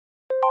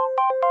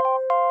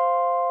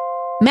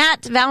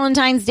Matt,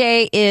 Valentine's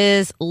Day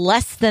is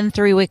less than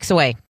 3 weeks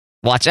away.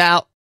 Watch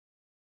out.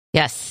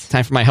 Yes.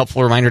 Time for my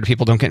helpful reminder to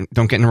people: don't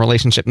get in a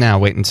relationship now.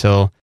 Wait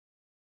until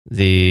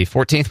the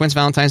 14th. When's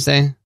Valentine's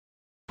Day?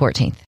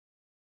 14th.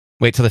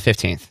 Wait till the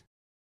 15th.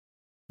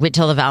 Wait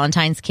till the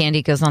Valentine's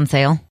candy goes on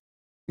sale.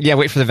 Yeah,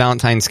 wait for the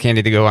Valentine's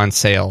candy to go on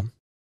sale.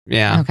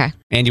 Yeah. Okay.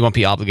 And you won't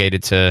be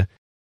obligated to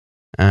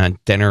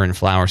dinner and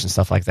flowers and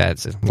stuff like that.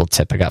 It's a little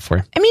tip I got for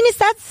you. I mean, is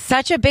that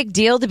such a big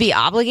deal to be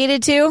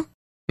obligated to?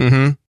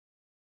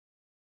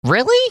 Mm-hmm.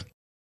 Really?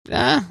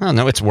 I don't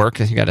know. It's work.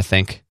 You got to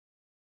think.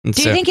 And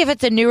Do you think if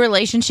it's a new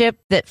relationship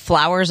that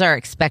flowers are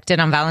expected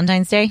on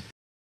Valentine's Day?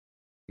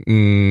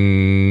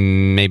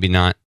 Maybe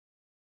not.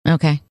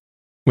 Okay.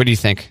 What do you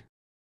think?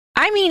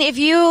 I mean, if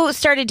you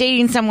started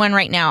dating someone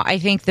right now, I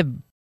think the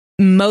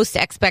most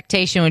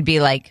expectation would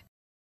be like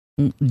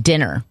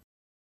dinner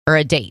or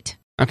a date.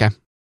 Okay.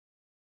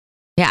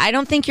 Yeah, I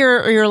don't think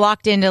you're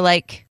locked into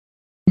like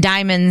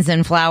diamonds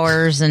and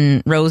flowers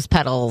and rose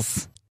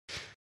petals.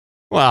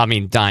 Well, I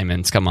mean,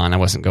 diamonds. Come on, I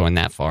wasn't going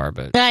that far,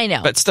 but I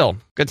know. But still,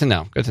 good to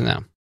know. Good to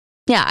know.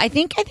 Yeah, I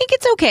think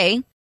it's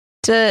okay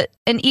to,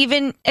 and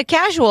even a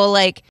casual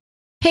like,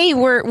 hey,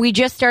 we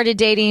just started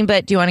dating,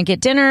 but do you want to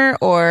get dinner?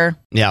 Or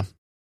yeah,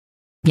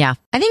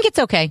 I think it's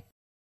okay.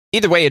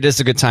 Either way, it is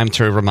a good time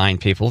to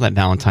remind people that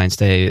Valentine's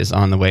Day is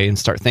on the way and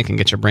start thinking,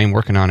 get your brain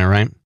working on it,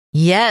 right?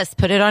 Yes,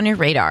 put it on your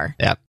radar.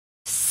 Yeah.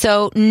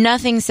 So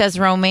nothing says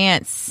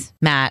romance,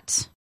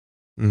 Matt,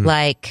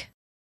 like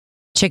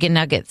chicken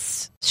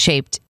nuggets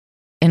shaped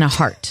in a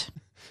heart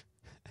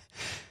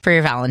for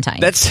your Valentine.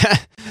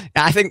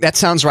 I think that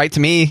sounds right to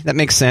me. That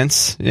makes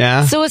sense.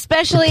 Yeah. So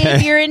especially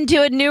if you're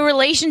into a new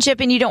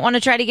relationship and you don't want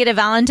to try to get a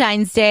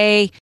Valentine's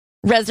Day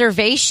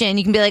reservation,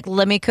 you can be like,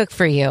 let me cook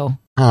for you.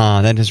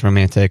 Oh, that is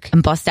romantic.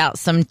 And bust out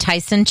some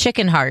Tyson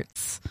chicken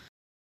hearts.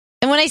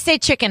 And when I say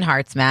chicken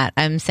hearts, Matt,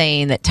 I'm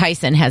saying that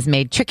Tyson has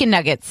made chicken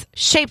nuggets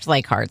shaped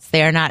like hearts.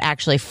 They are not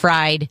actually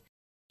fried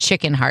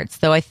chicken hearts,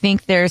 though I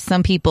think there's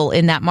some people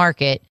in that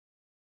market,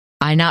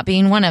 I not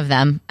being one of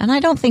them, and I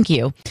don't think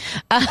you.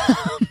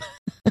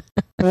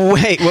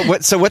 Wait,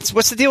 what? So what's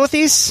the deal with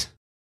these?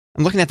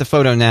 I'm looking at the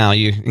photo now.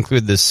 You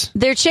include this.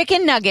 They're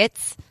chicken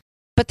nuggets,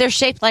 but they're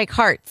shaped like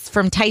hearts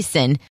from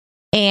Tyson,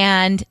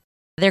 and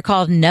they're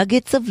called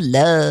nuggets of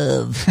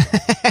love.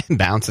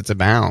 Bounce, it's a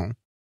bound.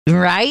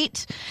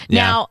 Right?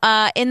 Yeah.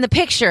 Now, in the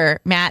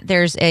picture, Matt,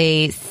 there's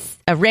a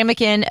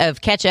ramekin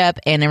of ketchup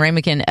and a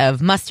ramekin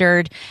of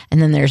mustard,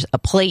 and then there's a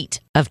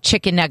plate of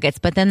chicken nuggets,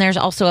 but then there's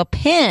also a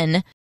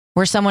pin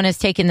where someone has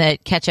taken the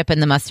ketchup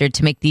and the mustard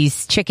to make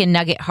these chicken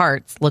nugget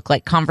hearts look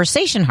like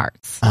conversation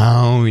hearts.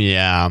 Oh,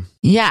 yeah.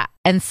 Yeah.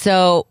 And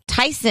so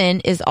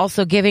Tyson is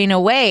also giving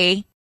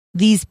away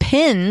these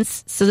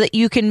pins so that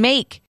you can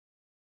make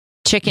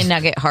chicken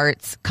nugget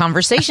hearts,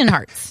 conversation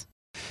hearts.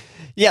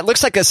 Yeah, it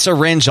looks like a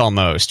syringe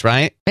almost,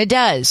 right? It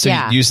does, so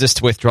yeah. you use this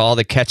to withdraw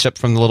the ketchup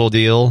from the little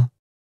deal.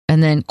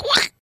 And then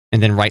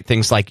write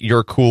things like,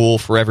 you're cool,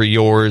 forever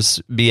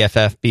yours,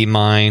 BFF, be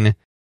mine.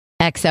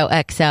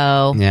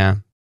 XOXO. Yeah.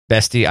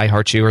 Bestie, I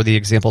heart you are the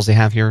examples they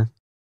have here.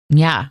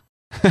 Yeah.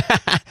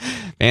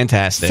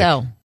 Fantastic.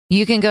 So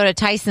you can go to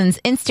Tyson's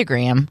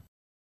Instagram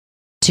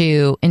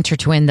to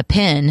intertwin the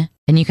pin,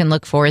 and you can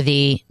look for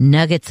the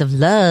nuggets of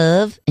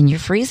love in your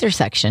freezer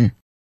section.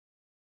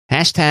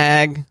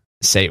 Hashtag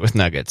say it with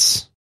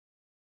nuggets.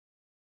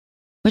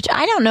 Which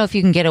I don't know if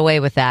you can get away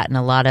with that in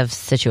a lot of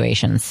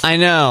situations. I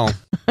know.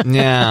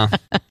 Yeah.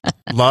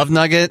 Love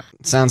nugget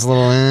sounds a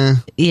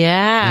little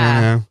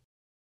Yeah.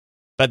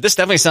 But this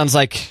definitely sounds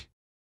like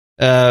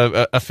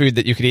a food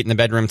that you could eat in the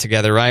bedroom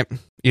together, right?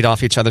 Eat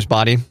off each other's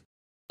body.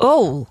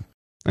 Oh.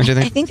 Don't you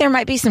think? I think there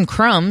might be some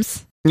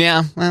crumbs.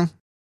 Yeah, well.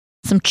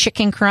 Some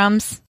chicken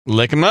crumbs.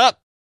 Lick them up.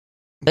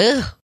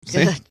 Ugh.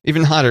 See?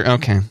 Even hotter.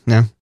 Okay,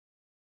 no.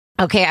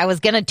 Okay, I was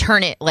going to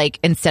turn it like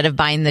instead of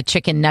buying the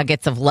chicken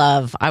nuggets of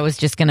love, I was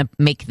just going to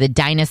make the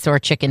dinosaur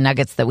chicken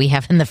nuggets that we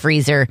have in the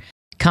freezer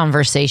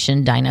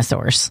conversation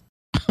dinosaurs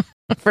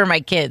for my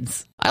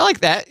kids. I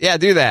like that. Yeah,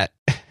 do that.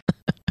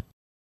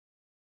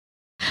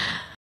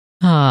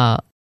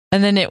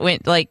 And then it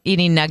went like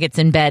eating nuggets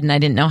in bed, and I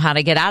didn't know how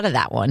to get out of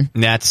that one.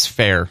 That's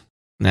fair.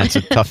 That's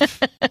a tough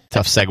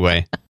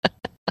segue.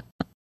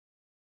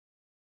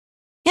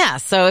 Yeah,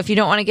 so if you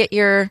don't want to get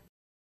your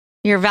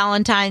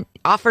Valentine,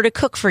 offer to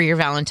cook for your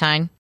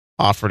Valentine.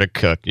 Offer to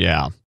cook,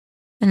 yeah.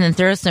 And then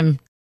throw some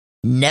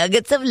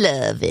nuggets of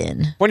love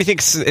in. What do you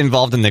think's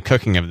involved in the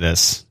cooking of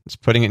this?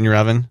 Just putting it in your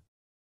oven?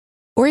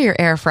 Or your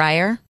air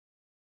fryer.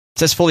 It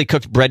says fully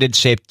cooked breaded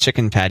shaped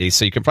chicken patties,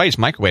 so you can probably just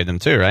microwave them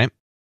too, right?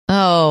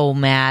 Oh,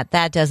 Matt,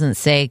 that doesn't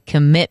say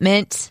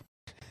commitment.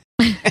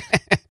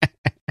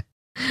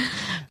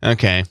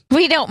 Okay.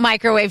 We don't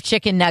microwave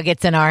chicken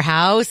nuggets in our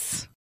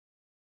house.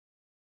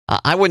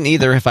 I wouldn't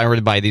either if I were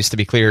to buy these, to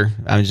be clear.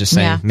 I was just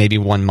saying maybe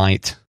one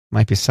might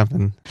be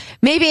something.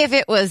 Maybe if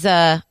it was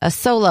a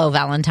solo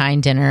Valentine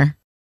dinner.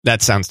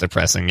 That sounds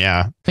depressing,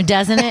 yeah.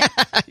 Doesn't it?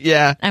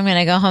 Yeah. I'm going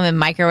to go home and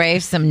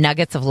microwave some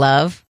nuggets of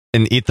love.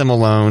 And eat them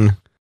alone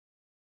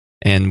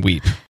and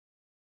weep.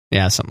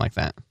 Yeah, something like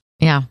that.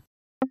 Yeah.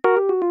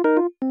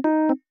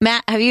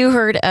 Matt, have you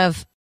heard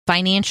of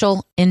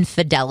financial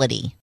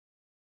infidelity?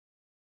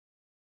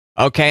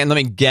 Okay, and let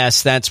me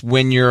guess. That's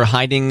when you're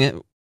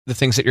hiding the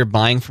things that you're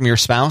buying from your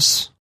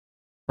spouse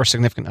or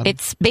significant other?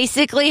 It's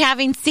basically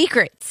having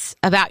secrets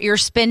about your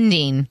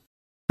spending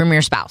from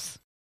your spouse.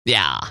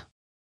 Yeah.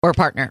 Or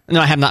partner.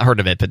 No, I have not heard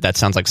of it, but that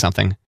sounds like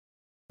something.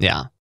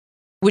 Yeah.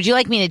 Would you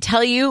like me to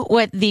tell you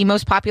what the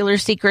most popular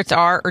secrets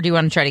are, or do you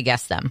want to try to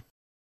guess them?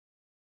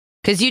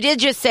 Because you did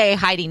just say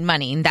hiding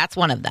money, and that's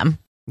one of them.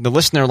 The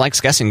listener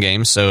likes guessing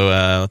games, so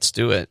let's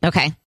do it.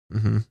 Okay.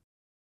 Mm-hmm.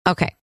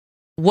 Okay.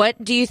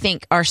 What do you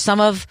think are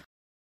some of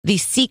the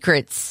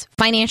secrets,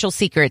 financial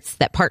secrets,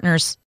 that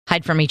partners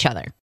hide from each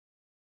other?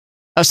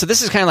 Oh, so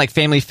this is kind of like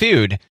Family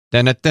Feud.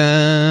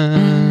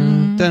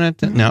 Dun-dun-dun,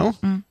 dun-dun-dun. No?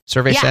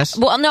 Survey says?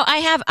 Well, no, I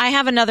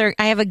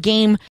have a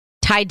game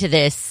tied to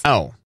this.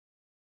 Oh.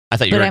 I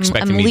thought you were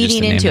expecting me I'm just to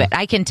leading name into them. it.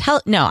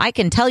 I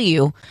can tell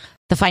you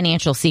the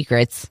financial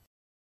secrets,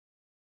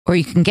 or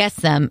you can guess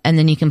them, and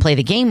then you can play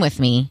the game with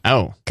me.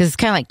 Oh. Because it's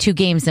kind of like 2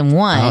 games in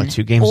one. Oh,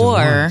 2 games in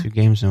one. 2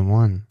 games in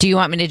one. Do you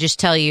want me to just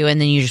tell you,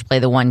 and then you just play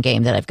the one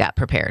game that I've got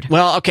prepared?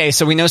 Well, okay,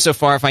 so we know so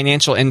far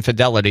financial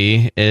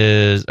infidelity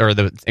is, or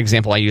the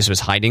example I used was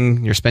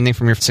hiding your spending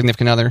from your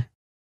significant other.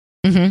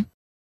 Mm-hmm.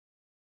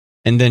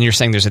 And then you're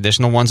saying there's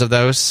additional ones of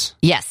those?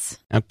 Yes.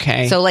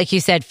 Okay. So like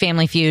you said,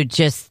 Family Feud,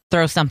 just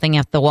throw something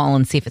at the wall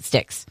and see if it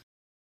sticks.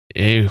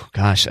 Ew,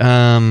 gosh.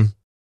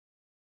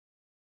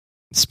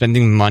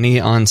 Spending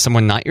money on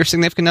someone not your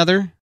significant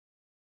other?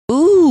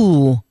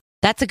 Ooh,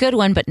 that's a good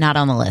one, but not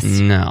on the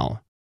list. No.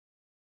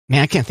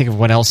 Man, I can't think of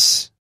what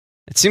else.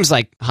 It seems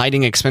like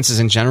hiding expenses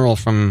in general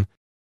from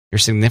your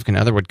significant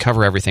other would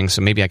cover everything,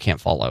 so maybe I can't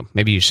follow.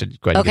 Maybe you should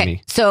go ahead and give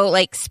me. So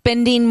like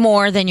spending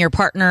more than your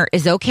partner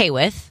is okay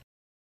with.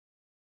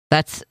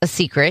 That's a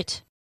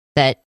secret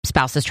that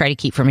spouses try to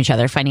keep from each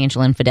other,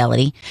 financial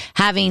infidelity.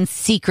 Having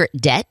secret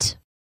debt,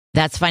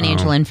 that's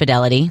financial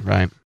infidelity.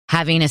 Right.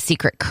 Having a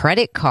secret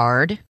credit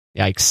card.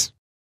 Yikes.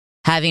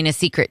 Having a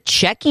secret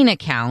checking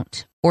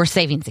account or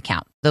savings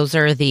account. Those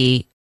are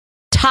the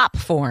top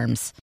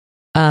forms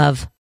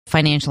of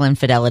financial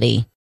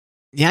infidelity.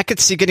 Yeah, I could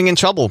see getting in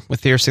trouble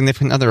with your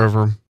significant other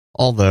over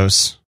all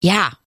those.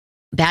 Yeah.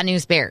 Bad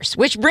news bears.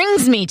 Which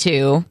brings me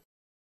to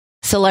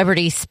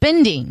celebrity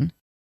spending.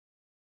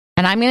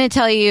 And I'm going to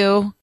tell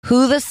you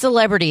who the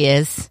celebrity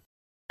is.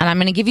 And I'm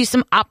going to give you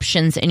some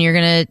options. And you're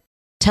going to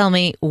tell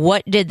me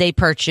what did they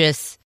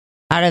purchase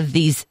out of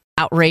these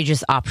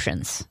outrageous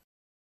options.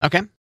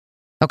 Okay.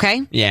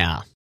 Okay?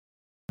 Yeah.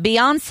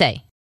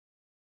 Beyonce.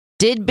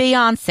 Did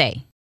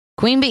Beyonce,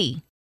 Queen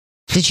Bee,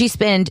 did she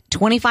spend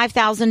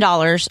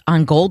 $25,000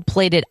 on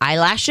gold-plated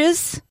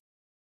eyelashes?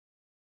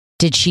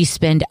 Did she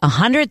spend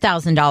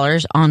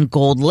 $100,000 on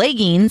gold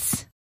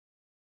leggings?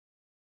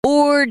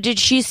 Or did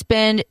she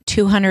spend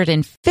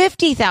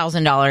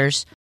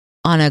 $250,000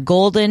 on a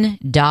golden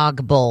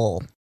dog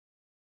bowl?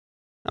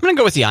 I'm going to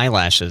go with the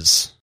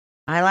eyelashes.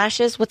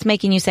 Eyelashes? What's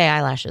making you say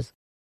eyelashes?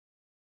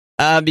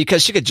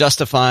 Because she could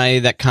justify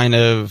that kind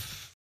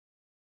of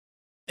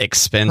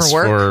expense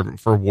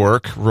for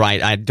work.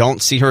 Right. I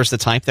don't see her as the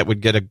type that would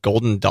get a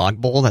golden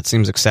dog bowl. That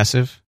seems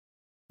excessive.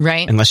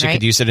 Right. Unless she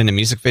could use it in a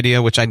music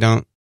video, which I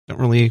don't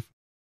really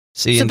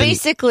see. So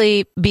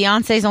basically,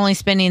 Beyonce's only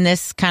spending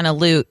this kind of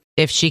loot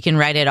if she can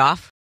write it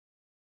off?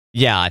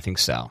 Yeah, I think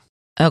so.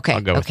 Okay.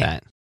 I'll go with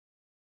that.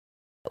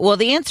 Well,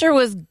 the answer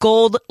was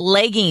gold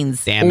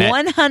leggings. Damn it.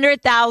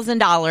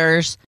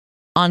 $100,000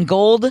 on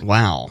gold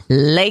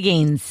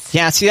leggings.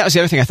 Yeah, see, that was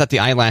the other thing. I thought the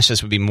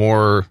eyelashes would be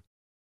more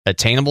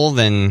attainable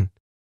than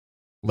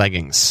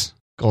leggings.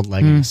 Gold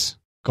leggings.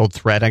 Gold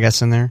thread, I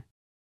guess, in there.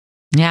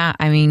 Yeah,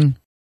 I mean,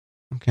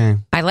 okay.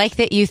 I like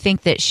that you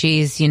think that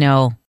she's,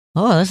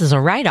 this is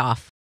a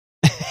write-off.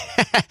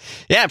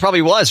 Yeah, it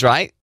probably was,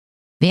 right?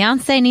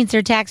 Beyonce needs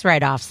her tax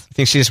write-offs. You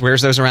think she just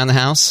wears those around the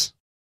house?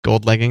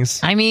 Gold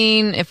leggings? I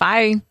mean, if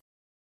I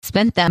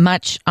spent that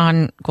much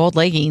on gold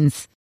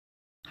leggings,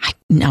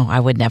 I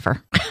would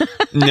never.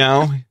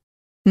 No?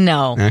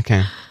 No.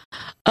 Okay.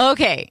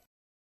 Okay.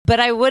 But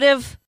I would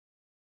have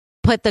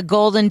put the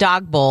golden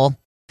dog bowl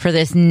for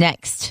this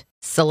next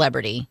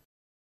celebrity,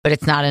 but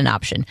it's not an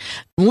option.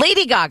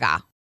 Lady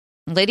Gaga.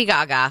 Lady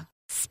Gaga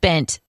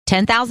spent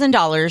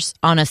 $10,000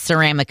 on a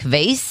ceramic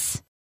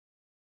vase.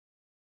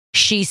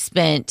 She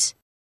spent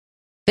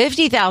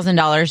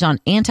 $50,000 on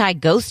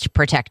anti-ghost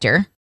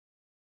protector,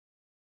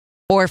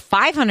 or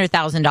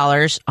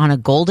 $500,000 on a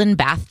golden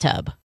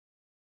bathtub.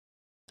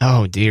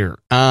 Oh, dear.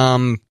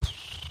 Right.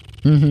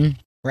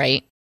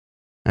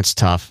 That's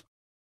tough.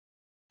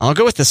 I'll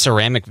go with the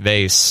ceramic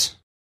vase.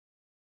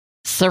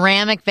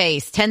 Ceramic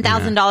vase.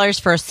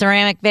 $10,000 for a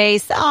ceramic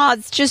vase. Oh,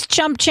 it's just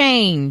chump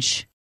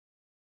change.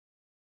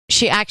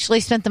 She actually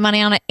spent the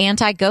money on an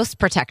anti-ghost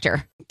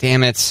protector.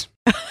 Damn it.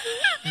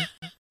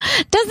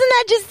 Doesn't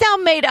that just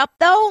sound made up,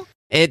 though?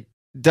 It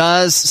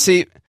does.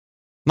 See,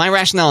 my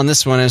rationale on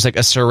this one is like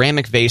a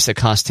ceramic vase that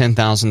cost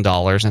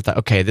 $10,000. I thought,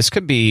 okay, this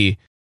could be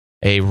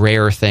a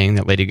rare thing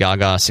that Lady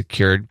Gaga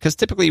secured, because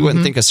typically you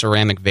wouldn't think a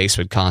ceramic vase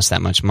would cost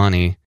that much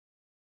money.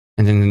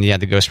 And then, yeah,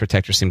 the ghost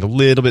protector seemed a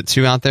little bit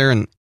too out there.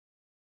 And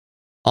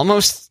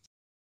almost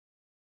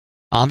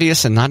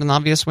obvious and not an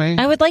obvious way.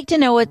 I would like to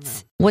know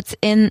what's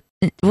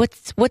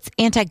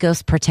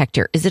anti-ghost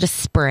protector. Is it a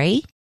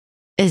spray?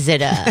 Is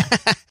it a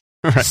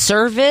Right.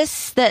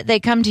 service that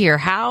they come to your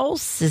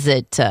house? Is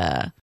it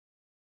Yeah,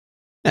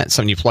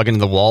 something you plug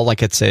into the wall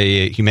like it's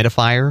a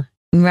humidifier.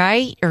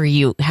 right? Or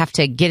you have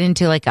to get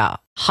into like a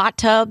hot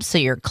tub so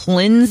you're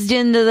cleansed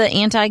into the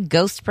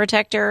anti-ghost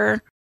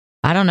protector?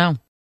 I don't know.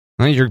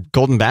 Well, your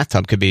golden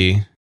bathtub could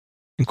be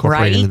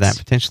incorporated into that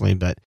potentially,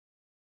 but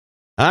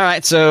all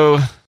right. So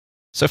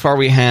far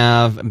we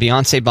have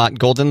Beyonce bought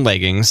golden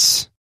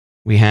leggings.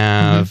 We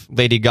have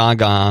Lady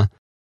Gaga,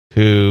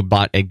 who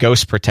bought a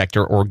ghost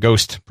protector or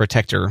ghost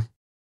protector,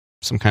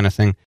 some kind of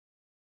thing.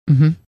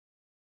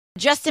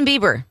 Justin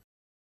Bieber,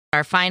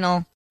 our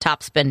final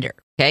top spender.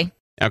 Okay.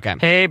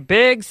 Hey,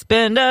 big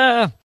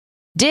spender.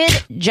 Did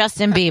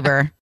Justin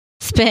Bieber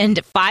spend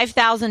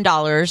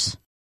 $5,000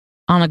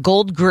 on a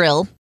gold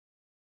grill?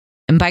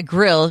 And by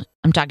grill,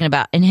 I'm talking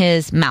about in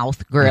his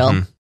mouth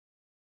grill.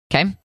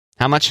 Okay.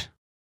 How much?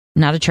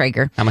 Not a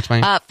Traeger. How much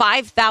money?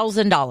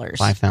 $5,000.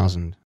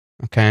 $5,000.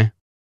 Okay.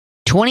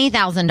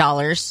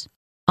 $20,000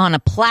 on a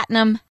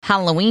platinum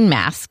Halloween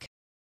mask.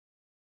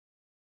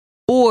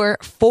 Or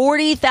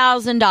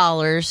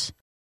 $40,000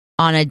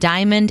 on a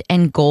diamond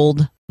and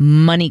gold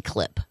money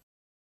clip.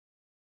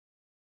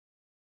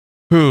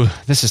 Ooh,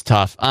 this is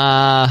tough.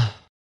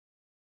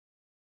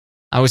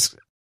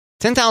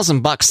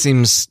 $10,000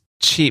 seems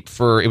cheap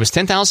for. It was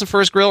 $10,000 for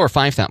his grill or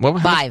 $5,000.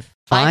 What?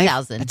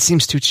 $5,000. That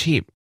seems too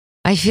cheap.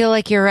 I feel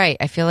like you're right.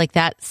 I feel like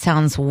that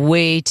sounds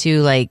way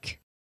too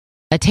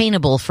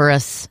attainable for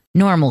us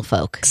normal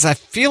folk. Because I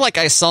feel like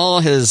I saw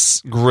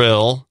his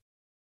grill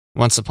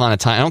once upon a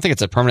time. I don't think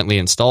it's a permanently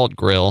installed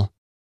grill.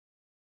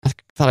 I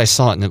thought I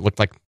saw it and it looked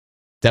like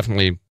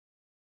definitely.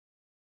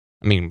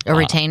 I mean, A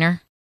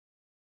retainer.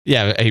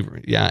 Yeah,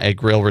 a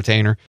grill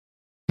retainer.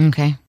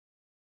 Okay.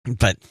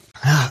 But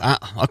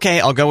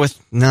okay, I'll go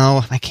with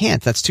no. I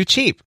can't. That's too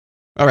cheap.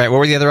 All right, what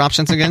were the other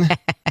options again?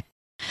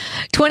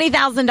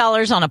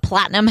 $20,000 on a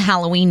platinum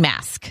Halloween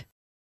mask,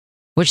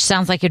 which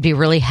sounds like it'd be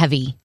really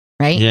heavy,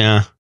 right?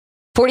 Yeah.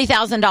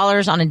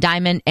 $40,000 on a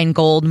diamond and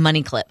gold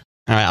money clip.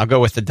 All right, I'll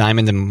go with the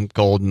diamond and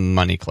gold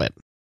money clip.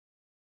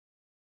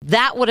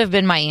 That would have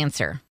been my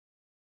answer.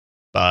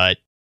 But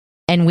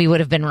and we would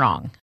have been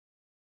wrong.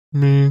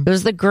 It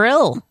was the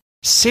grill.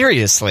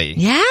 Seriously?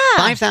 Yeah.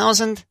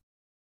 $5,000?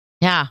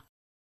 Yeah.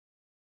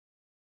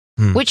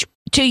 Which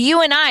to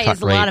you and I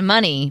is a lot of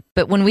money,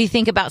 but when we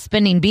think about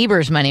spending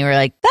Bieber's money, we're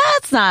like,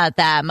 that's not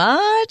that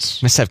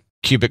much. Must have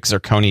cubic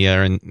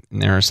zirconia in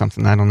there or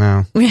something. I don't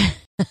know.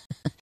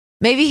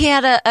 Maybe he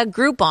had a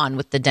Groupon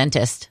with the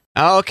dentist.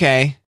 Oh,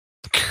 okay.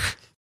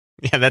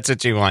 Yeah, that's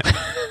what you want.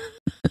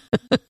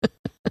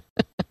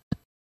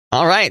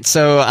 All right,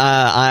 so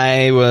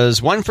I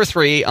was 1 for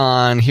 3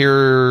 on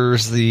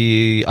here's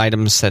the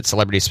items that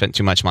celebrities spent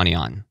too much money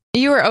on.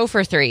 You were 0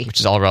 for 3. Which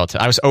is all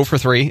relative. I was 0 for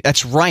 3.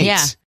 That's right.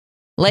 Yeah.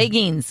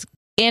 Leggings,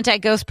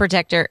 anti-ghost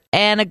protector,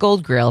 and a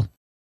gold grill.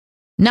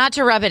 Not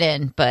to rub it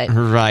in, but...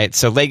 Right,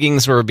 so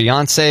leggings were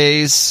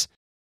Beyonce's.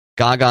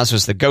 Gaga's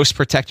was the ghost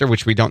protector,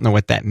 which we don't know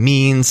what that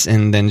means.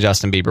 And then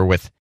Justin Bieber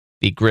with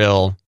the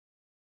grill,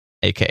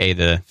 a.k.a.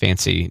 the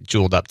fancy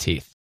jeweled up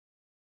teeth.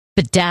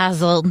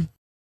 Bedazzled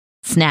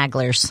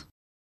Snagglers.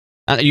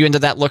 You into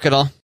that look at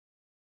all?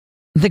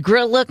 The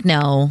grill look,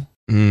 no.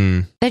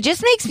 That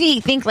just makes me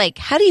think,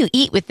 how do you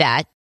eat with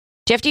that?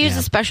 Do you have to use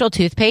a special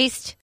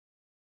toothpaste?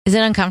 Is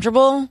it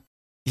uncomfortable?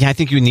 Yeah, I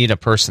think you need a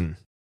person.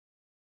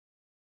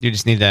 You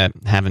just need to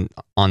have an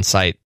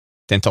on-site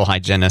dental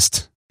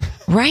hygienist.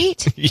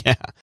 Right? Yeah.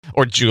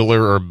 Or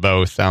jeweler or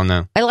both. I don't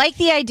know. I like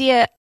the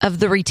idea of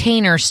the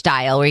retainer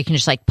style where you can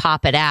just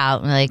pop it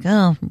out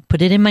and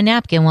put it in my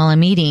napkin while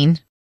I'm eating.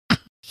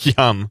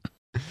 Yum.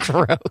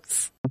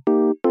 Gross.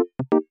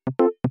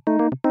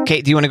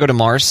 Kate, do you want to go to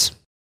Mars?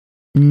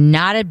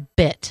 Not a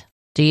bit.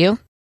 Do you?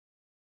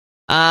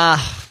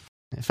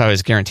 If I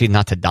was guaranteed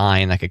not to die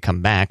and I could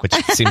come back, which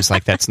seems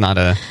like that's not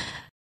a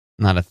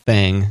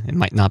thing. It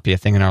might not be a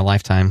thing in our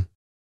lifetime.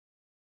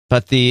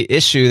 But the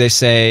issue, they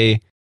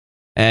say,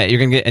 you're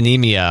going to get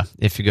anemia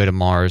if you go to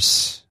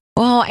Mars.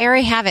 Well, I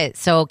already have it,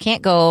 so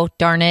can't go.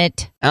 Darn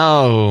it.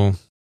 Oh.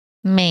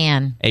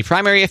 Man. A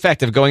primary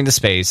effect of going to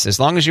space. As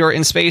long as you're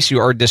in space, you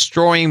are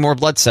destroying more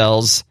blood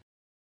cells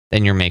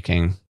than you're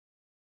making.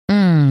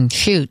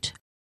 Shoot.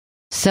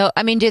 So,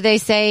 do they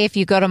say if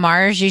you go to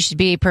Mars, you should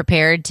be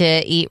prepared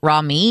to eat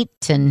raw meat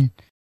and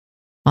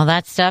all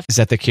that stuff? Is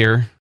that the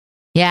cure?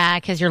 Yeah,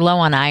 because you're low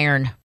on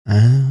iron.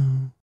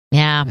 Oh.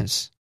 Yeah.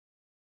 Yes.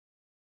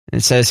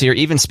 It says here,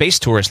 even space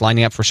tourists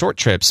lining up for short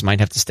trips might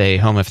have to stay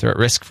home if they're at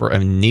risk for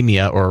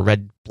anemia or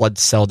red blood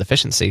cell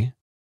deficiency.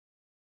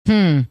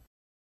 Yeah.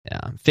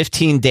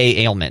 15-day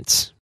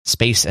ailment.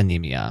 Space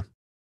anemia.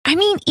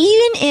 Even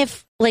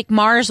if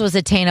Mars was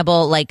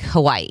attainable like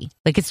Hawaii,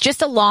 it's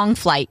just a long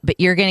flight, but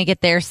you're going to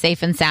get there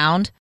safe and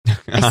sound.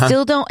 I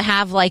still don't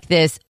have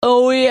this,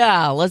 oh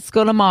yeah, let's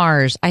go to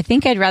Mars. I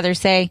think I'd rather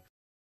say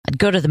I'd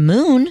go to the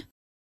moon.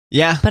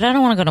 Yeah. But I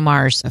don't want to go to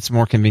Mars. That's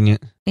more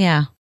convenient.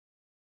 Yeah.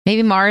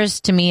 Maybe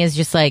Mars to me is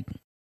just like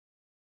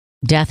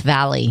Death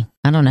Valley.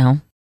 I don't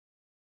know.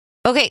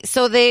 Okay,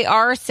 so they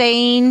are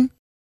saying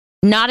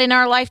not in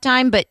our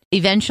lifetime, but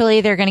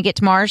eventually they're going to get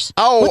to Mars.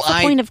 Oh, what's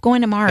the point of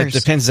going to Mars? It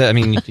depends. I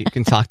mean, you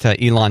can talk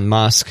to Elon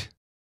Musk.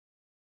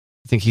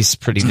 I think he's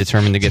pretty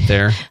determined to get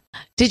there.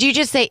 Did you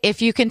just say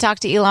if you can talk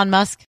to Elon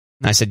Musk?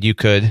 I said you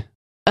could.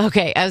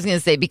 Okay, I was going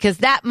to say, because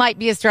that might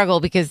be a struggle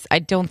because I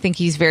don't think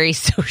he's very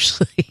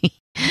socially.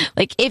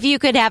 Like, if you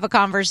could have a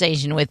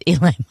conversation with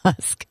Elon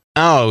Musk.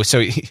 Oh, so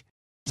he's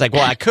like,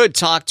 well, I could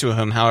talk to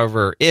him.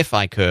 However, if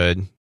I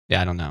could,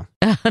 yeah, I don't know.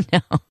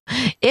 No.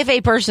 If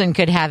a person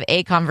could have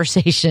a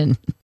conversation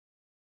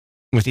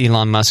with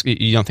Elon Musk,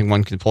 you don't think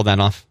one could pull that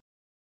off?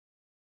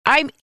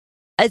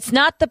 It's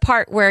not the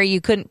part where you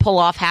couldn't pull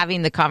off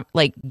having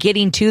the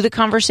getting to the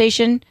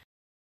conversation,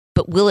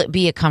 but will it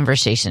be a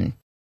conversation?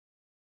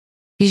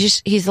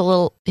 He's a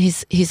little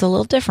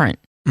different.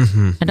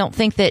 Mm-hmm. I don't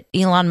think that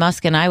Elon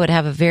Musk and I would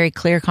have a very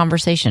clear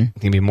conversation.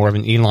 Think it'd be more of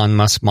an Elon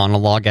Musk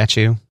monologue at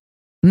you?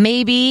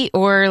 Maybe,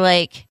 or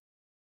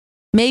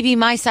maybe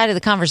my side of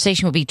the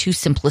conversation would be too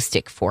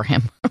simplistic for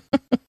him.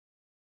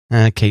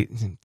 Okay,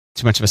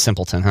 too much of a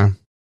simpleton, huh?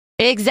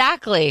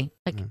 Exactly.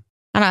 I don't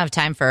have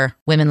time for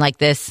women like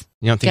this.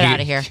 Get out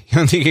of here. You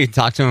don't think you could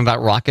talk to him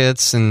about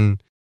rockets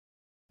and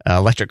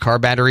electric car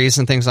batteries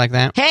and things like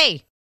that?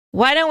 Hey,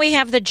 why don't we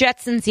have the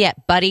Jetsons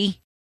yet,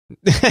 buddy?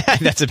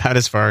 That's about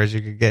as far as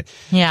you could get.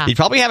 Yeah. He'd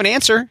probably have an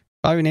answer.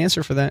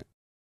 For that.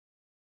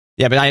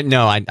 Yeah, but I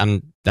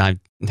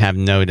have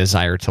no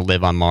desire to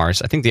live on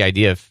Mars. I think the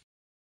idea of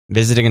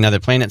visiting another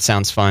planet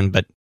sounds fun,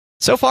 but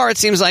so far it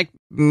seems like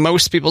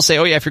most people say,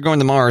 oh yeah, if you're going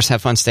to Mars,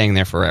 have fun staying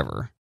there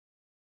forever.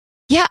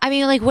 Yeah, I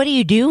mean, what do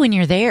you do when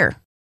you're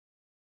there?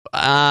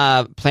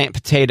 Plant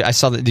potato. I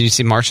saw that. Did you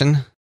see Martian?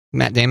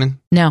 Matt Damon?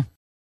 No.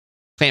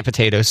 Plant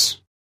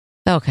potatoes.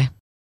 Okay.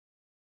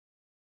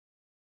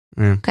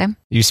 Yeah. Okay.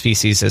 Use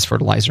feces as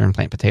fertilizer and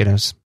plant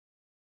potatoes.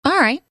 All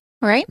right.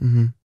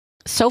 Mm-hmm.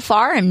 So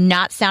far, I'm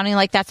not sounding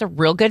like that's a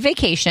real good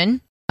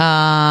vacation.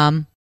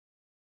 I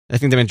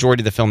think the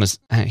majority of the film is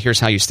here's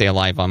how you stay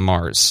alive on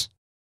Mars.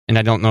 And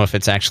I don't know if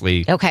it's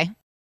actually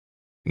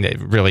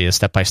really a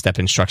step-by-step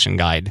instruction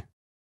guide.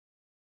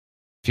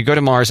 If you go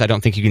to Mars, I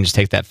don't think you can just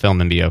take that film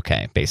and be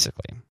okay,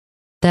 basically.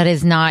 That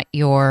is not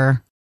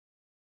your,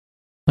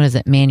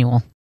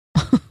 manual?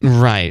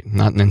 Right.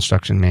 Not an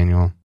instruction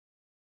manual.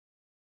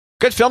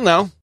 Good film,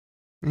 though.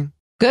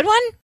 Good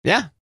one?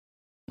 Yeah.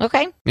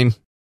 Okay. I mean,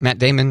 Matt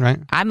Damon, right?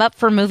 I'm up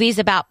for movies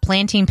about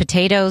planting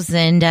potatoes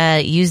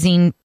and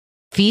using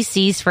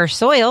feces for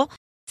soil.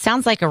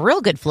 Sounds like a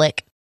real good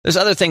flick. There's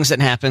other things that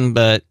happen,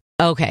 but...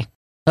 Okay.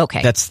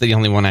 That's the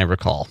only one I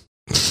recall.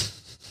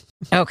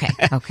 Okay.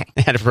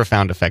 It had a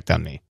profound effect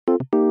on me.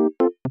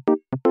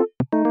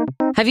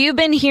 Have you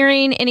been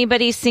hearing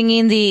anybody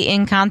singing the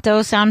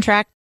Encanto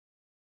soundtrack?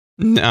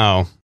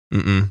 No.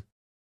 Mm-mm.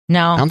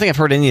 No. I don't think I've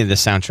heard any of the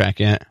soundtrack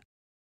yet.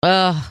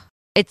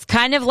 It's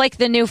kind of like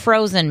the new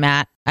Frozen,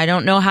 Matt. I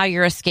don't know how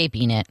you're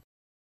escaping it.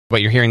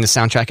 What, you're hearing the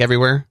soundtrack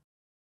everywhere?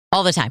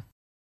 All the time.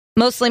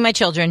 Mostly my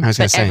children,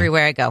 but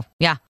everywhere I go.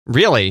 Yeah.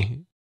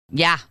 Really?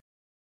 Yeah.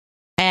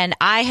 And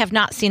I have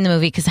not seen the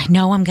movie because I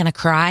know I'm going to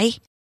cry.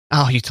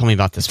 Oh, you told me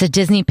about this. It's a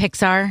Disney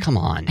Pixar. Come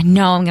on. I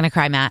know I'm going to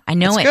cry, Matt. I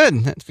know it's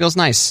good. It feels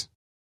nice.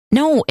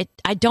 No,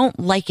 I don't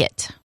like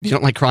it. You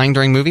don't like crying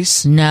during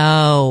movies?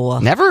 No.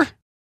 Never?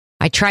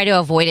 I try to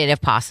avoid it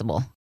if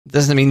possible.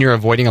 Doesn't it mean you're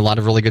avoiding a lot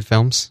of really good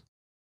films?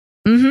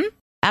 Mm-hmm.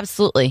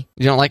 Absolutely.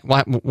 You don't like...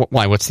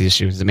 Why? What's the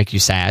issue? Does it make you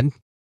sad?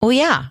 Well,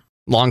 yeah.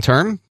 Long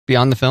term?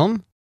 Beyond the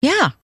film?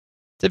 Yeah.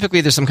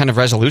 Typically, there's some kind of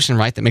resolution,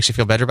 right, that makes you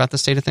feel better about the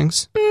state of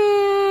things?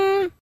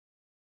 I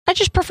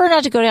just prefer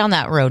not to go down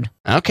that road.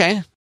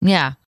 Okay.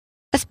 Yeah.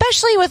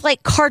 Especially with,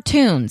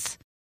 cartoons.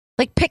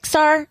 Like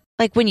Pixar,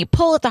 when you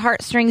pull at the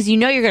heartstrings, you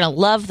know you're going to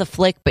love the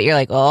flick, but you're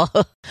like, oh,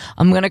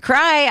 I'm going to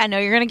cry. I know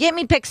you're going to get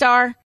me,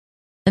 Pixar.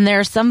 And there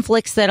are some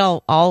flicks that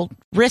I'll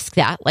risk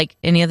that, like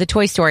any of the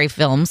Toy Story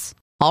films.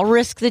 I'll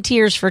risk the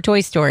tears for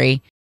Toy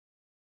Story.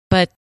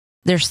 But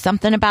there's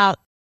something about,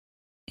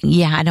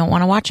 I don't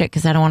want to watch it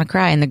because I don't want to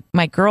cry. And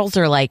my girls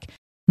are like,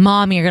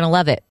 Mom, you're going to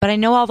love it. But I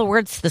know all the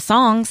words to the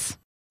songs.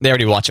 They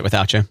already watch it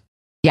without you?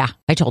 Yeah,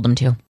 I told them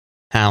to.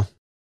 How?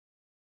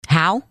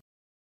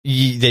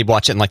 They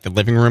watch it in the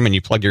living room and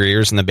you plug your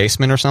ears in the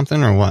basement or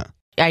something, or what?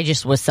 I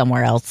just was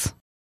somewhere else.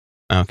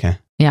 Okay.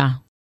 Yeah.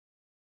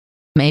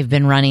 May have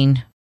been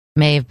running,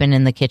 may have been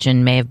in the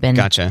kitchen, may have been...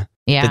 Gotcha.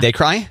 Yeah. Did they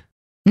cry?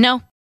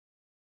 No.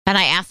 And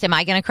I asked, am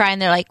I going to cry?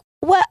 And they're like,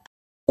 what?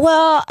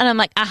 Well, and I'm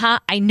like,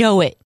 I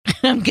know it.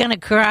 I'm going to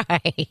cry.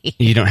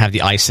 You don't have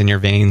the ice in your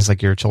veins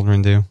like your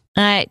children do?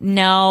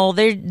 No,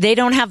 they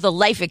don't have the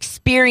life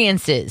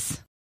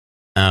experiences.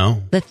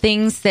 Oh. The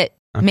things that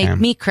make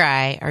me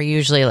cry are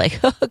usually like,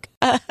 oh,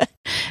 God.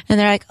 And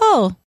they're like,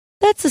 oh,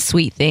 that's a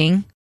sweet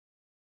thing.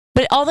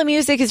 But all the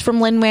music is from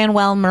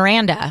Lin-Manuel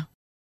Miranda.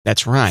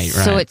 That's right.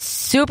 So it's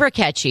super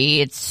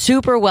catchy. It's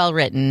super well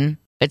written.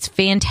 It's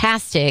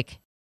fantastic.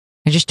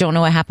 I just don't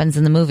know what happens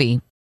in the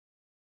movie.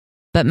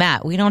 But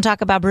Matt, we don't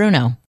talk about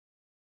Bruno.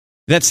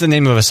 That's the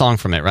name of a song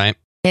from it, right?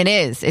 It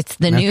is. It's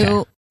the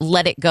new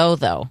Let It Go,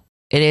 though.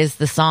 It is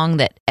the song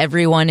that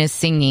everyone is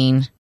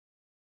singing,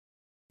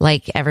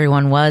 like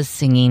everyone was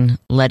singing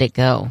Let It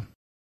Go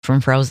from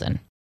Frozen.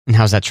 And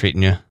how's that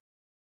treating you?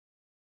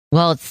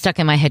 Well, it's stuck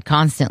in my head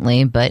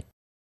constantly, but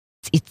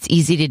it's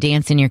easy to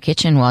dance in your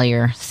kitchen while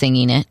you're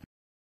singing it.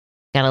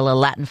 Got a little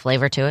Latin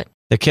flavor to it.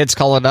 The kids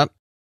call it up?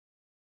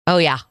 Oh,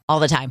 yeah, all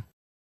the time.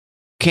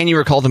 Can you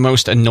recall the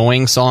most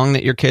annoying song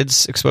that your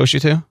kids exposed you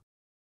to?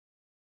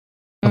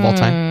 Of all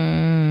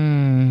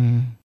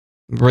time?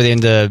 Were they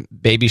into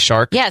Baby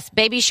Shark? Yes,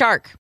 Baby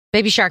Shark.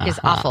 Baby Shark is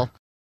awful.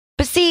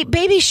 But see,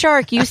 Baby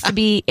Shark used to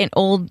be an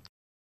old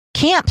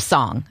camp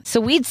song.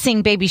 So we'd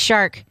sing Baby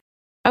Shark.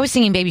 I was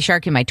singing Baby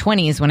Shark in my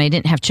 20s when I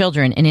didn't have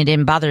children, and it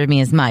didn't bother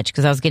me as much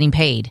because I was getting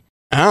paid.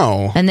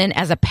 Oh. And then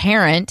as a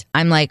parent,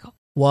 I'm like,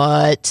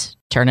 what?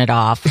 Turn it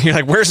off. You're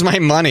like, where's my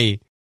money?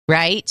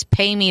 Right?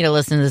 Pay me to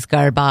listen to this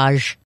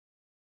garbage.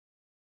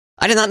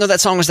 I did not know that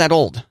song was that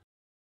old.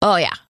 Oh,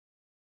 yeah.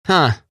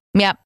 Huh.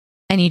 Yep.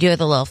 And you do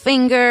the little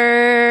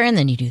finger, and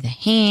then you do the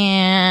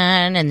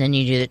hand, and then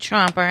you do the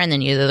tromper, and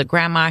then you do the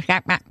grandma.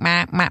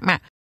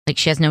 Like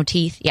she has no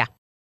teeth. Yeah.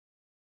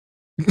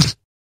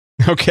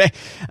 Okay.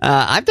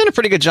 I've done a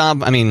pretty good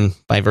job. I mean,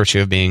 by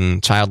virtue of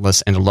being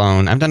childless and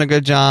alone, I've done a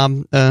good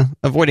job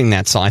avoiding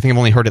that song. I think I've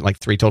only heard it like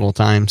 3 total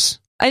times.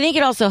 I think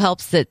it also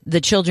helps that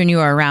the children you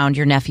are around,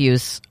 your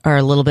nephews, are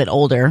a little bit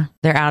older.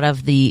 They're out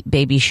of the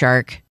Baby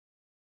Shark,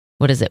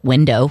 what is it,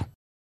 window,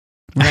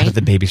 right? Out of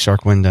the Baby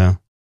Shark window.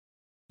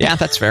 Yeah,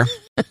 that's fair.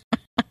 I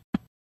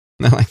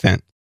like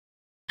that.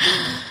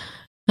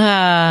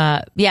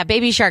 Yeah,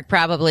 Baby Shark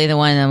probably the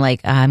one I'm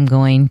like, I'm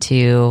going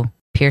to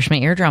pierce my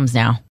eardrums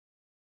now.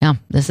 No,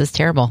 this is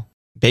terrible.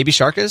 Baby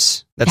Shark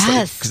is?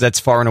 Yes. Because that's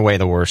far and away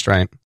the worst,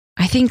 right?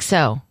 I think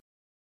so.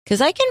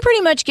 Because I can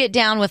pretty much get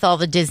down with all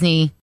the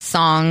Disney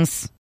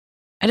songs.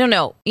 I don't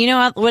know. You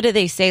know, what do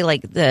they say?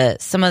 Like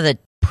some of the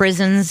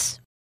prisons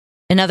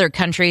in other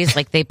countries,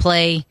 like they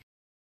play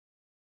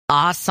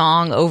a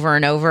song over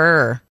and over.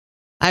 Or...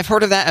 I've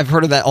heard of that. I've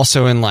heard of that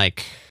also in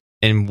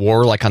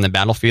war, like on the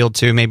battlefield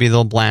too. Maybe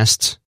they'll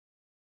blast.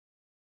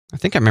 I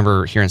think I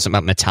remember hearing something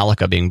about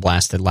Metallica being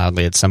blasted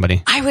loudly at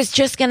somebody. I was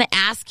just going to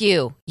ask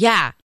you.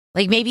 Yeah.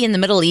 Like maybe in the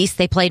Middle East,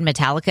 they played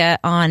Metallica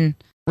on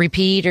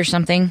repeat or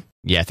something.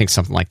 Yeah, I think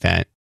something like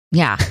that.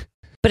 Yeah.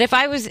 But if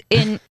I was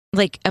in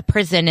like a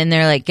prison and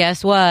they're like,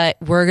 guess what?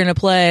 We're going to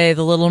play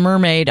The Little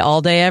Mermaid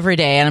all day, every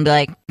day. And I'm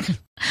like,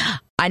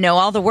 I know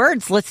all the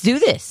words. Let's do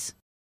this.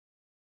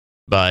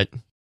 But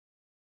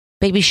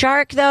Baby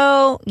Shark,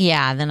 though,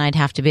 yeah, then I'd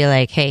have to be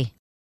like, hey,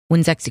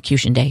 when's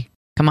execution day?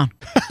 Come on.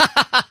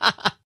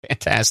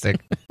 Fantastic.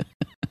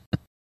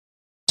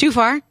 Too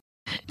far?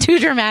 Too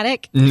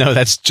dramatic? No,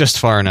 that's just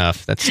far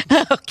enough. That's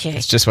okay.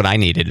 That's just what I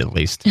needed, at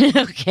least.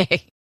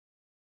 Okay.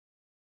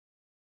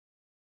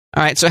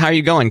 All right, so how are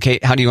you going,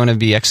 Kate? How do you want to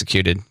be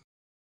executed? Do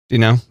you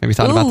know? Have you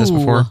thought about this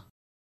before?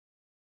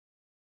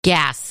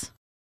 Gas.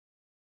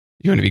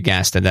 You want to be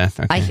gassed to death?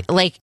 Okay.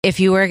 Like if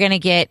you were going to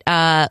get,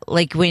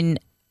 like when,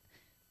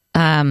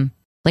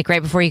 like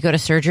right before you go to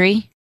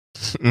surgery.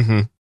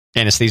 Mm-hmm.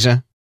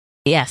 Anesthesia?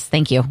 Yes,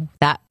 thank you.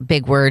 That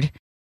big word.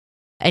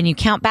 And you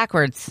count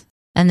backwards,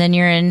 and then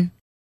you're in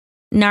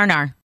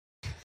Narnar.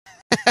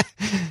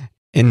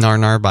 In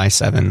Narnar by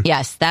 7.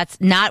 Yes,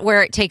 that's not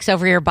where it takes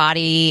over your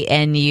body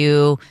and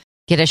you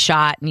get a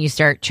shot and you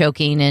start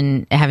choking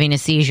and having a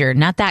seizure.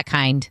 Not that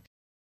kind.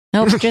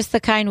 Nope, just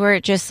the kind where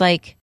it just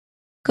like,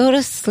 go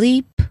to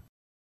sleep.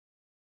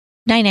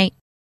 Night-night.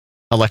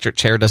 Electric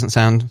chair doesn't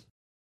sound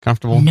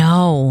comfortable?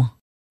 No.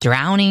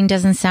 Drowning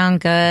doesn't sound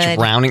good.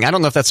 Drowning? I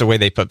don't know if that's the way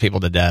they put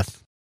people to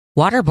death.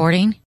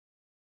 Waterboarding.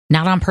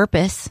 Not on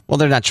purpose. Well,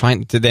 they're not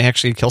trying. Did they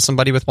actually kill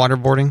somebody with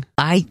waterboarding?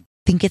 I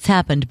think it's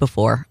happened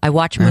before. I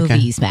watch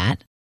movies,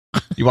 Matt.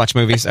 You watch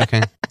movies?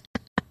 Okay.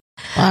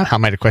 Wow, how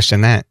might I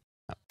question that?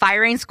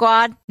 Firing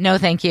Squad? No,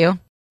 thank you.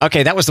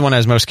 Okay, that was the one I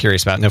was most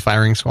curious about. No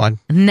Firing Squad?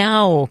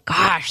 No.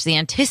 Gosh, the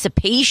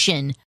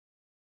anticipation.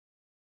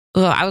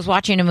 Ugh, I was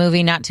watching a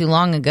movie not too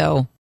long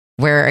ago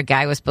where a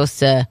guy was supposed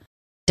to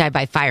die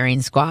by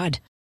firing squad.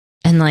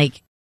 And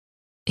like,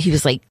 he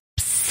was like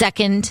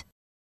second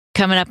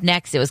coming up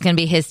next. It was going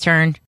to be his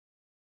turn.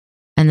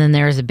 And then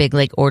there was a big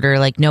like order,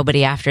 like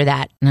nobody after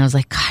that. And I was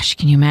like, gosh,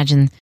 can you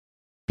imagine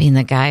being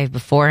the guy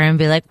before him and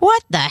be like,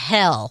 what the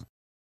hell?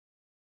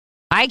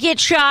 I get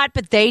shot,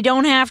 but they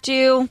don't have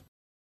to.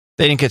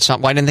 They didn't get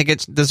shot. Why didn't they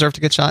deserve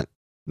to get shot?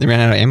 They ran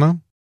out of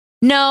ammo?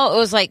 No, it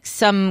was like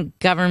some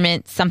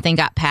government, something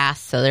got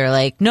passed. So they're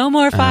like, no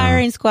more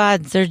firing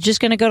squads. They're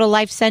just going to go to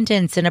life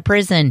sentence in a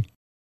prison.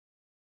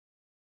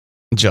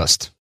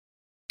 Just.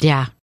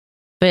 Yeah.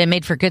 But it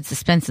made for good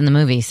suspense in the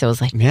movie. So it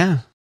was like, yeah.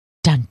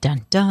 Dun,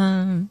 dun,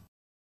 dun.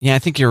 Yeah, I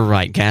think you're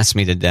right. Gas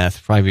me to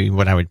death. Probably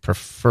what I would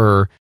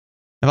prefer.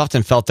 I've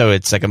often felt, though,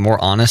 it's like a more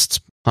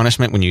honest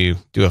punishment when you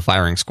do a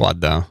firing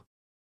squad, though.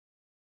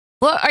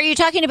 Well, are you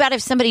talking about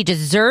if somebody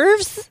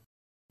deserves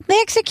the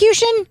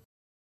execution?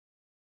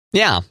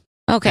 Yeah.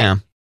 Okay. Yeah.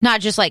 Not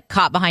just like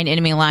caught behind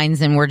enemy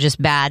lines and we're just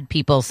bad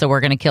people, so we're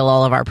going to kill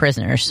all of our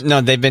prisoners.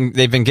 No, they've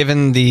been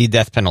given the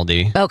death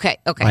penalty. Okay.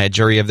 By a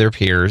jury of their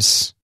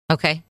peers.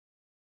 Okay.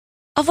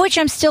 Of which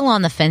I'm still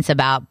on the fence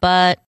about,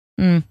 but...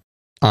 On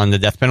the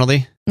death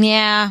penalty?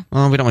 Yeah.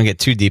 Well, we don't want to get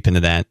too deep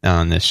into that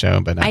on this show,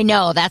 but... I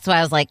know, that's why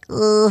I was like,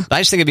 ugh. I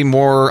just think it'd be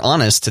more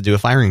honest to do a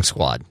firing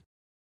squad.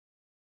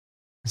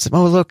 I said,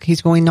 oh, look,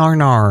 he's going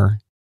nar.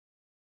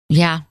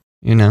 Yeah.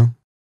 You know?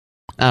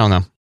 I don't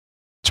know.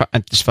 I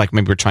just feel like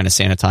maybe we're trying to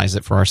sanitize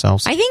it for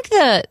ourselves. I think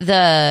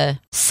the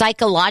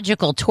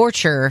psychological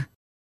torture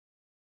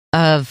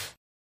of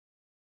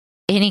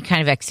any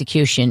kind of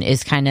execution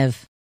is kind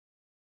of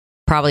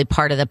probably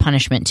part of the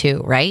punishment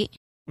too, right?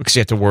 Because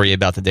you have to worry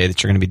about the day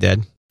that you're going to be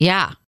dead.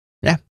 Yeah.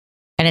 Yeah.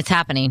 And it's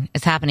happening.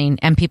 It's happening.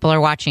 And people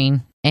are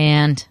watching.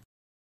 And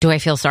do I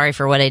feel sorry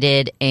for what I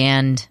did?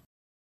 And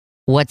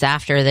what's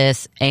after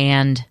this?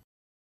 And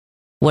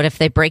what if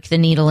they break the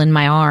needle in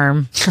my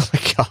arm? Oh,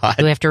 my God.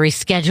 Do we have to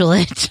reschedule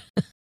it?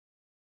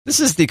 This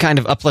is the kind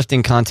of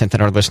uplifting content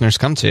that our listeners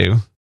come to.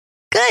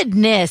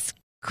 Goodness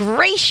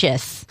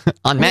gracious.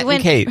 On Matt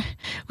and Kate.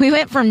 We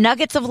went from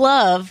nuggets of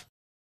love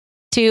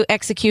to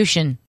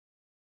execution.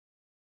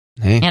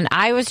 Hey. And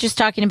I was just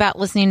talking about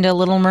listening to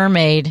Little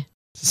Mermaid.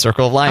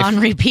 Circle of Life. On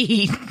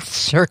repeat.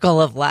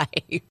 Circle of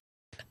Life.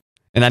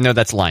 And I know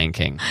that's Lion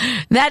King.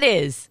 That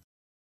is.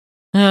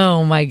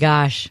 Oh, my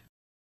gosh.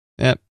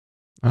 Yep.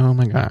 Oh,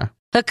 my God.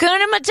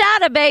 Hakuna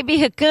Matata, baby.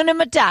 Hakuna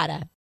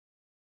Matata.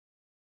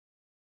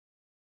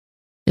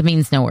 It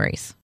means no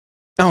worries.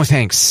 Oh,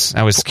 thanks.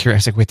 I was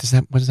curious. Like, wait,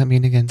 what does that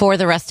mean again? For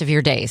the rest of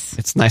your days.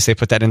 It's nice they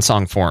put that in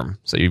song form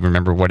so you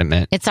remember what it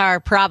meant. It's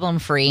our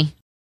problem-free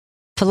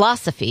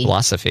philosophy.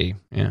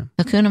 Yeah.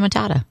 Hakuna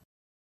Matata.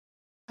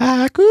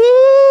 Haku.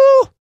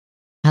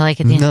 I like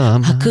it.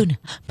 Hakuna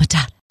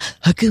Matata.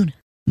 Hakuna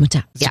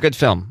Matata. It's a good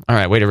film. All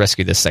right, way to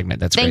rescue this segment.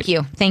 That's great.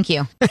 Thank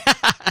you.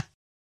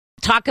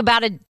 Talk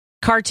about a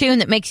cartoon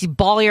that makes you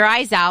bawl your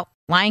eyes out.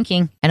 Lion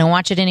King. I don't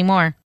watch it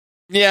anymore.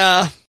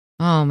 Yeah.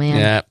 Oh, man.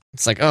 Yeah.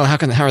 It's like, oh,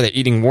 how are they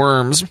eating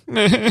worms?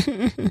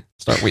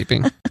 Start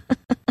weeping.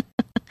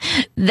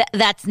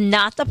 That's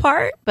not the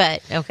part,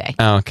 but okay.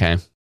 Oh, okay.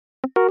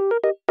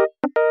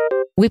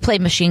 We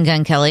played Machine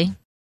Gun Kelly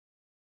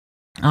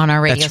on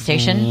our radio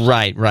station.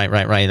 Right. My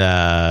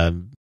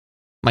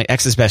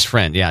ex's best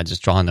friend. Yeah,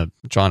 just drawing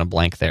a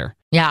blank there.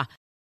 Yeah.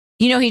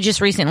 You know, he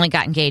just recently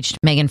got engaged,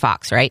 Megan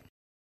Fox, right?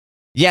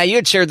 Yeah, you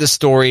had shared the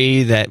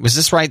story that, was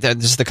this right? That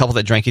this is the couple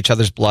that drank each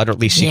other's blood, or at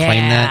least she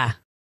claimed that?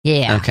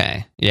 Yeah.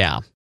 Okay, yeah.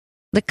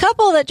 The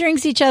couple that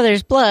drinks each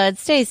other's blood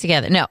stays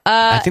together. No.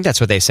 I think that's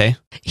what they say.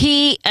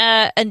 He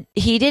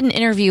did an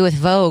interview with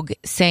Vogue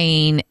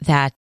saying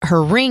that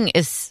her ring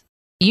is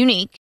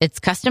unique. It's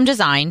custom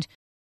designed.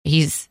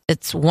 It's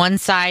one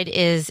side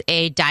is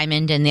a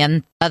diamond and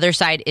the other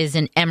side is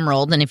an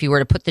emerald. And if you were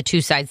to put the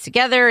two sides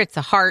together, it's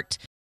a heart.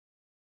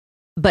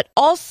 But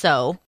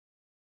also,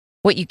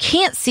 what you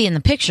can't see in the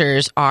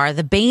pictures are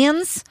the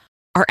bands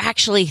are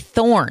actually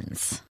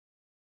thorns.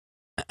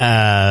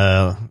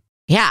 Yeah.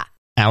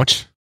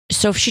 Ouch.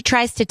 So if she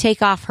tries to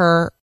take off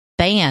her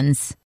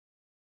bands,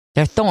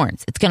 they're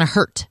thorns. It's going to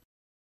hurt.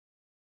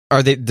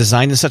 Are they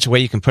designed in such a way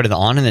you can put it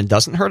on and it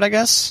doesn't hurt, I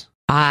guess?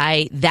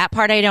 That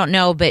part I don't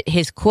know, but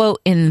his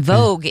quote in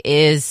Vogue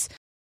is,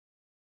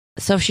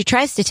 so if she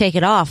tries to take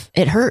it off,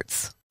 it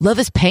hurts. Love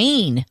is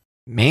pain.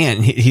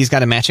 Man, he's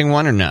got a matching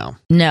one or no?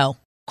 No,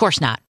 of course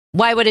not.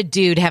 Why would a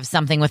dude have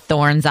something with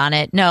thorns on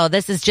it? No,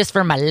 this is just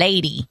for my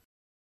lady.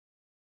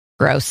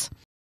 Gross.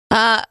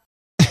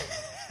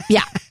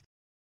 Yeah.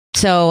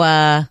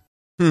 So,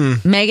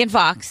 Megan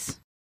Fox.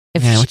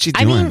 What you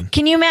doing? I mean,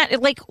 can you imagine,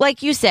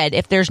 like you said,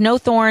 if there's no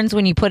thorns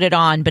when you put it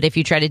on, but if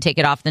you try to take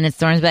it off, then it's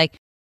thorns. Be like,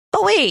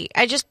 oh wait,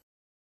 I just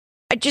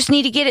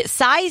need to get it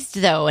sized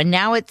though, and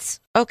now it's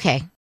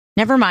okay.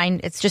 Never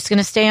mind. It's just going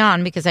to stay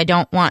on because I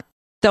don't want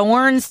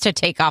thorns to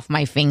take off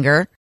my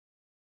finger.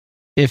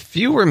 If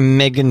you were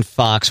Megan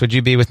Fox, would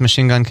you be with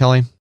Machine Gun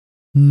Kelly?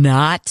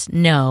 Not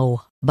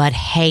no, but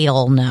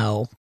hail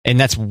no. And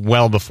that's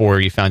well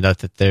before you found out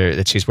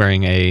that she's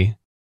wearing a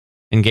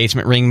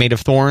engagement ring made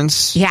of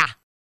thorns. Yeah.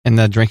 And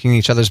the drinking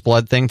each other's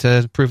blood thing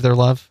to prove their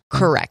love.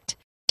 Correct.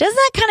 Doesn't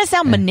that kind of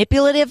sound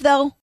manipulative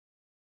though?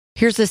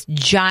 Here's this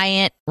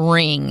giant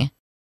ring,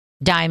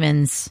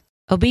 diamonds.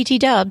 Oh, BT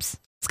Dubs.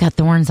 It's got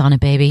thorns on it,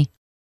 baby.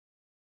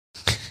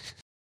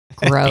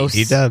 Gross.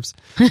 BT Dubs.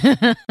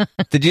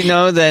 Did you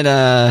know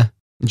that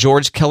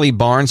George Kelly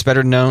Barnes,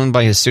 better known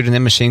by his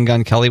pseudonym Machine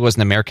Gun Kelly, was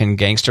an American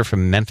gangster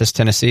from Memphis,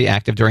 Tennessee,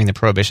 active during the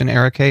Prohibition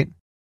era, Kate?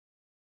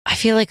 I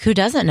feel like who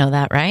doesn't know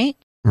that, right?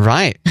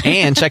 Right.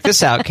 And check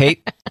this out,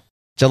 Kate.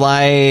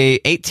 July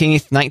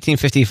 18th,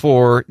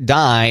 1954,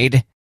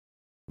 died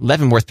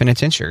Leavenworth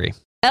Penitentiary.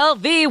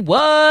 LV,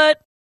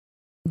 what?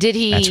 Did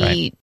he, That's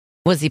right.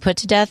 Was he put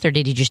to death or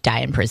did he just die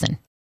in prison?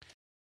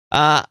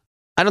 I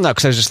don't know,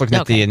 because I was just looking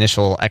at the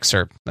initial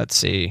excerpt. Let's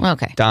see.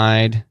 Okay.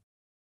 Died.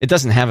 It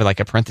doesn't have like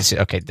a parenthesis.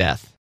 Okay,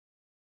 death.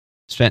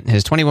 Spent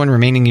his 21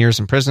 remaining years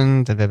in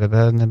prison. Yeah,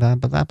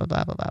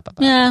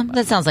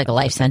 that sounds like a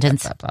life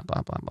sentence.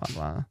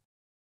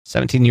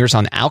 17 years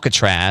on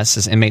Alcatraz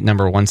as inmate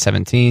number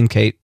 117,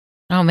 Kate.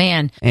 Oh,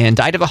 man. And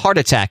died of a heart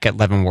attack at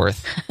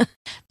Leavenworth.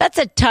 That's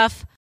a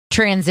tough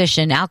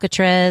transition.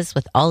 Alcatraz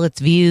with all its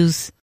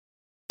views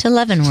to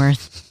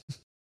Leavenworth.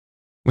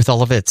 With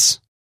all of its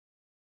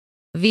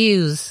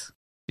views.